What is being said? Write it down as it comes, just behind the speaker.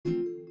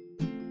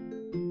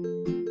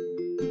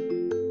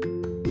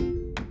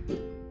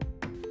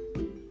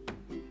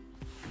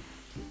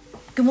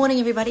Good morning,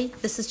 everybody.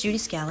 This is Judy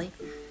Scally,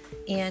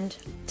 and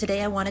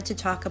today I wanted to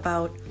talk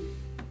about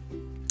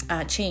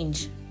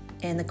change.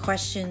 And the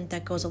question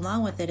that goes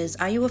along with it is,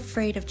 are you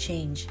afraid of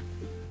change?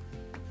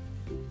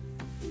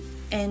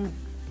 And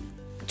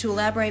to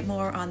elaborate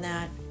more on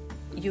that,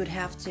 you would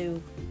have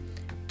to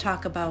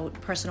talk about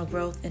personal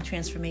growth and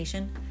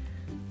transformation.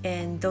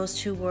 And those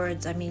two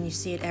words, I mean, you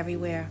see it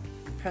everywhere,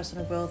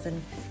 personal growth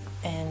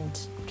and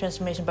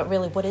transformation. But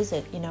really, what is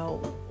it?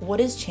 What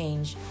is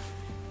change?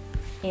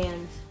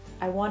 And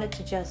I wanted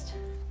to just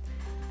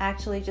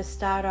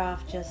start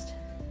off just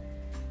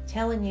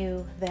telling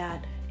you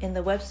that in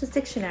the Webster's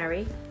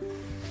Dictionary,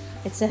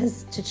 it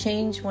says to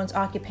change one's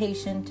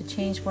occupation, to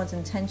change one's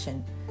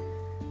intention.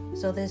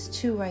 So there's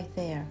two right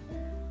there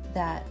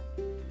that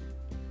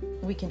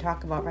we can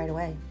talk about right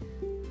away.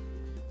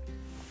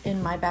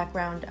 In my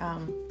background,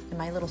 in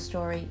my little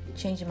story,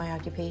 changing my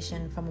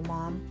occupation from a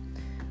mom,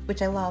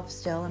 which I love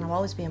still, and I'll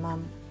always be a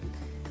mom,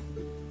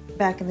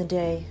 back in the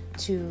day,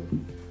 to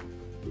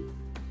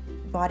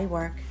body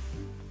work.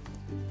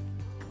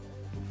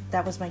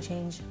 That was my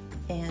change,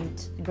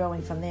 and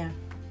growing from there.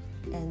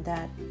 And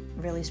that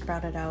really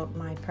sprouted out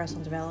my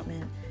personal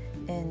development,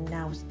 and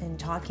now in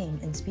talking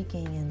and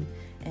speaking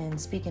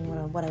and speaking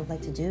what I would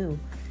like to do.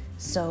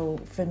 So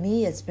for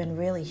me, it's been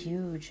really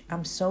huge.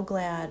 I'm so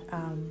glad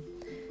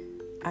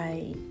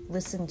I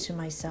listened to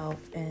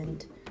myself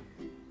and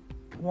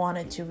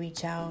wanted to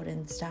reach out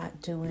and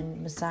start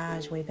doing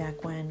massage way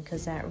back when,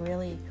 because that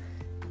really,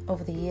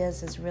 over the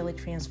years, has really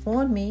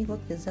transformed me.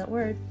 Look, there's that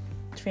word.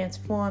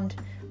 Transformed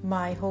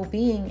my whole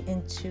being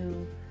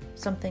into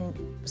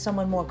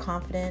someone more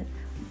confident,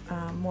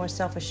 more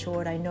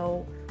self-assured. I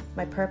know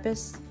my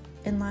purpose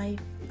in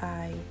life.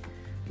 I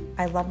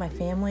love my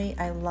family.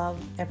 I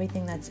love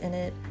everything that's in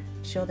it.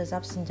 Sure, there's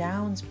ups and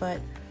downs,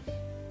 but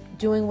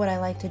doing what I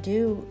like to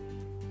do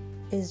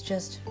is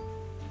just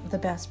the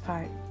best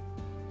part.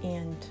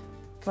 And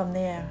from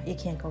there, you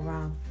can't go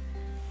wrong.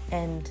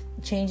 And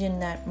changing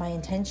my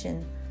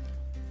intention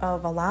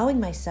of allowing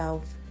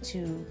myself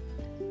to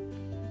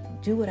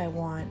do what I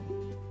want,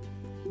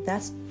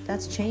 that's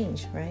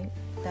change, right?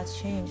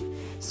 That's change.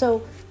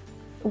 So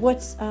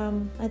what's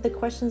the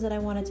questions that I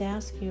wanted to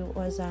ask you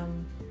was,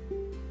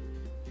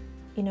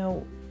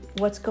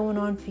 what's going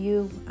on for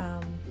you?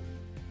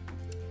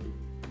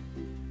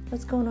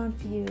 What's going on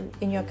for you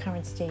in your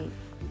current state?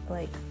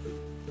 Like,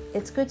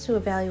 it's good to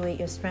evaluate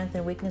your strengths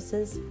and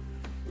weaknesses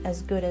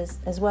as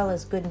well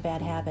as good and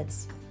bad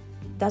habits.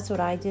 That's what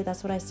I did.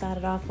 That's what I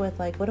started off with.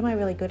 Like, what am I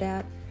really good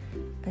at?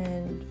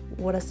 And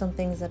what are some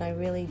things that I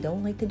really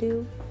don't like to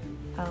do?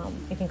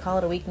 You can call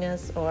it a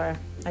weakness, or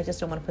I just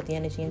don't want to put the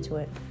energy into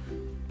it.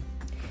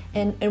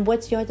 And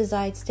what's your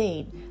desired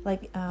state?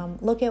 Like,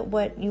 look at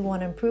what you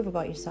want to improve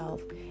about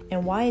yourself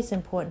and why it's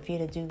important for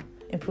you to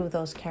improve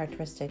those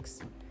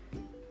characteristics.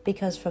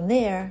 Because from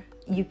there,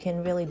 you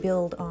can really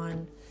build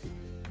on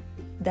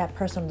that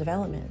personal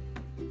development,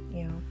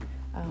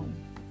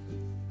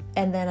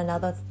 And then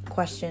another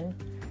question,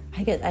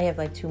 I have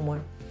like two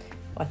more,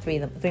 or three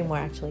more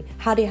actually.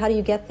 How do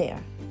you get there,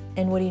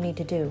 and what do you need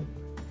to do?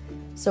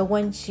 So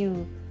once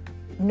you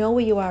know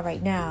where you are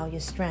right now,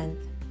 your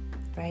strength,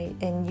 right,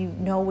 and you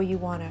know where you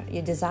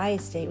your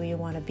desired state, where you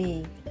want to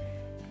be,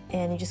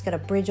 and you just got to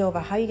bridge over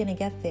how you're going to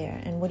get there,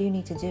 and what do you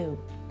need to do?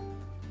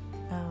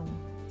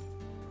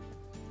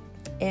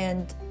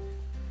 And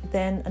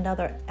then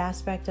another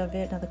aspect of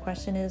it, another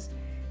question is,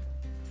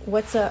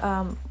 what's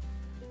a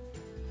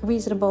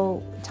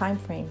reasonable time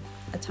frame,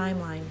 a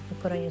timeline you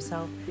put on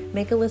yourself?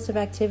 Make a list of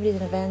activities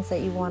and events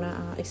that you want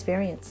to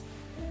experience,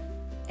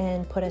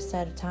 and put a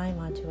set of time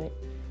onto it,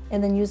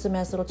 and then use them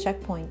as little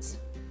checkpoints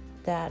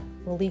that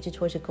will lead you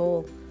towards your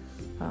goal.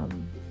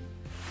 I'm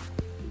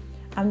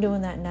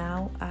doing that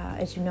now.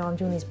 As you know, I'm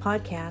doing these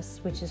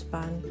podcasts, which is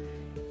fun.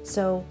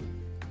 So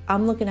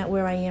I'm looking at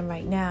where I am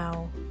right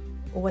now.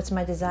 What's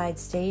my desired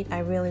state?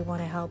 I really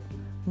want to help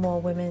more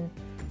women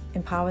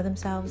empower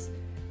themselves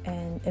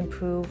and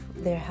improve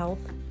their health,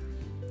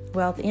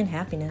 wealth, and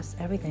happiness.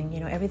 Everything,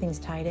 everything's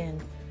tied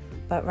in.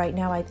 But right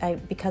now, I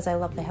because I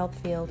love the health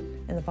field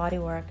and the body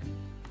work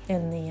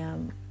and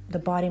the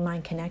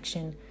body-mind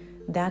connection,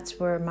 that's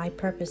where my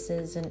purpose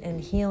is, and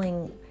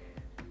healing,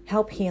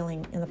 help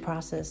healing in the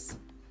process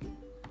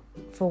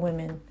for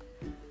women.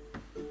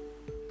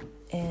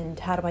 And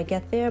how do I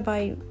get there?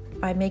 By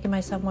making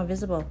myself more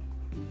visible.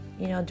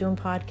 Doing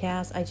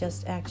podcasts. I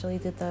just actually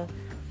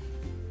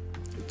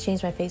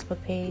changed my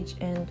Facebook page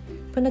and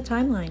put in a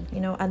timeline.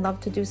 I'd love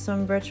to do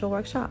some virtual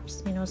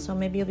workshops, so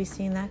maybe you'll be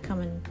seeing that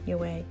coming your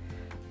way.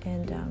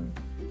 And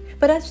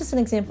but that's just an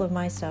example of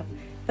my stuff.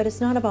 But it's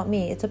not about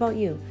me, it's about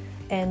you.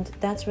 And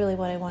that's really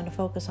what I want to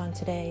focus on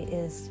today,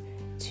 is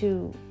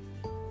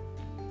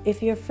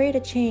if you're afraid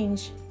of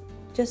change,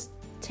 just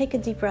take a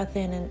deep breath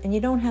in, and you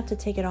don't have to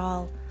take it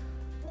all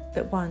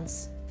at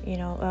once.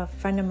 A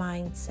friend of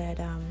mine said,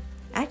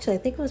 actually, I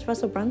think it was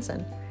Russell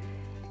Brunson.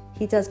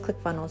 He does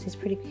ClickFunnels. He's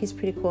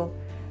pretty cool.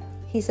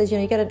 He says,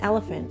 you got an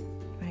elephant,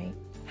 right?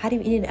 How do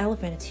you eat an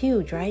elephant? It's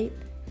huge, right?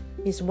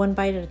 Just one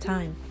bite at a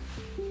time.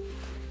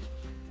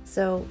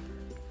 So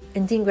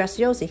And Dean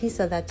Graziosi, he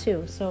said that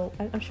too. So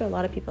I'm sure a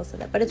lot of people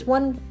said that. But it's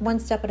one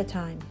step at a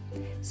time.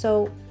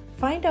 So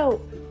find out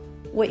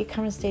what your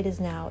current state is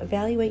now.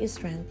 Evaluate your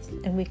strengths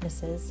and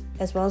weaknesses,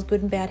 as well as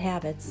good and bad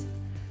habits.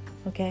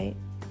 Okay?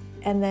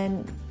 And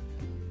then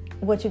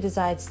what's your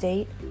desired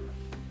state?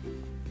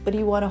 What do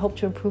you want to hope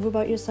to improve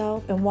about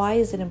yourself? And why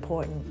is it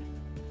important?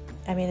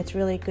 I mean, it's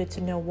really good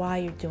to know why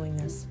you're doing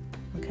this.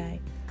 Okay?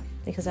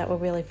 Because that will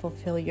really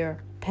fulfill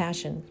your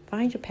passion.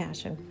 Find your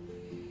passion.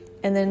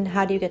 And then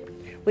what do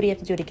you have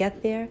to do to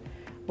get there?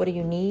 What do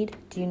you need?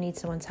 Do you need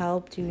someone's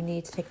help? Do you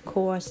need to take a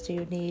course? Do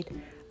you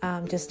need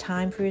just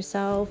time for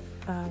yourself?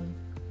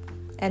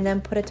 And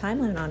then put a time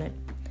limit on it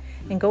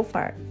and go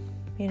for it.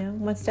 You know,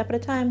 one step at a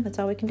time. That's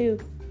all we can do,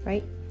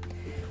 right?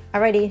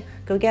 Alrighty,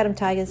 go get them,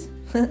 Tigers.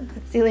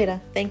 See you later.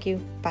 Thank you.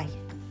 Bye.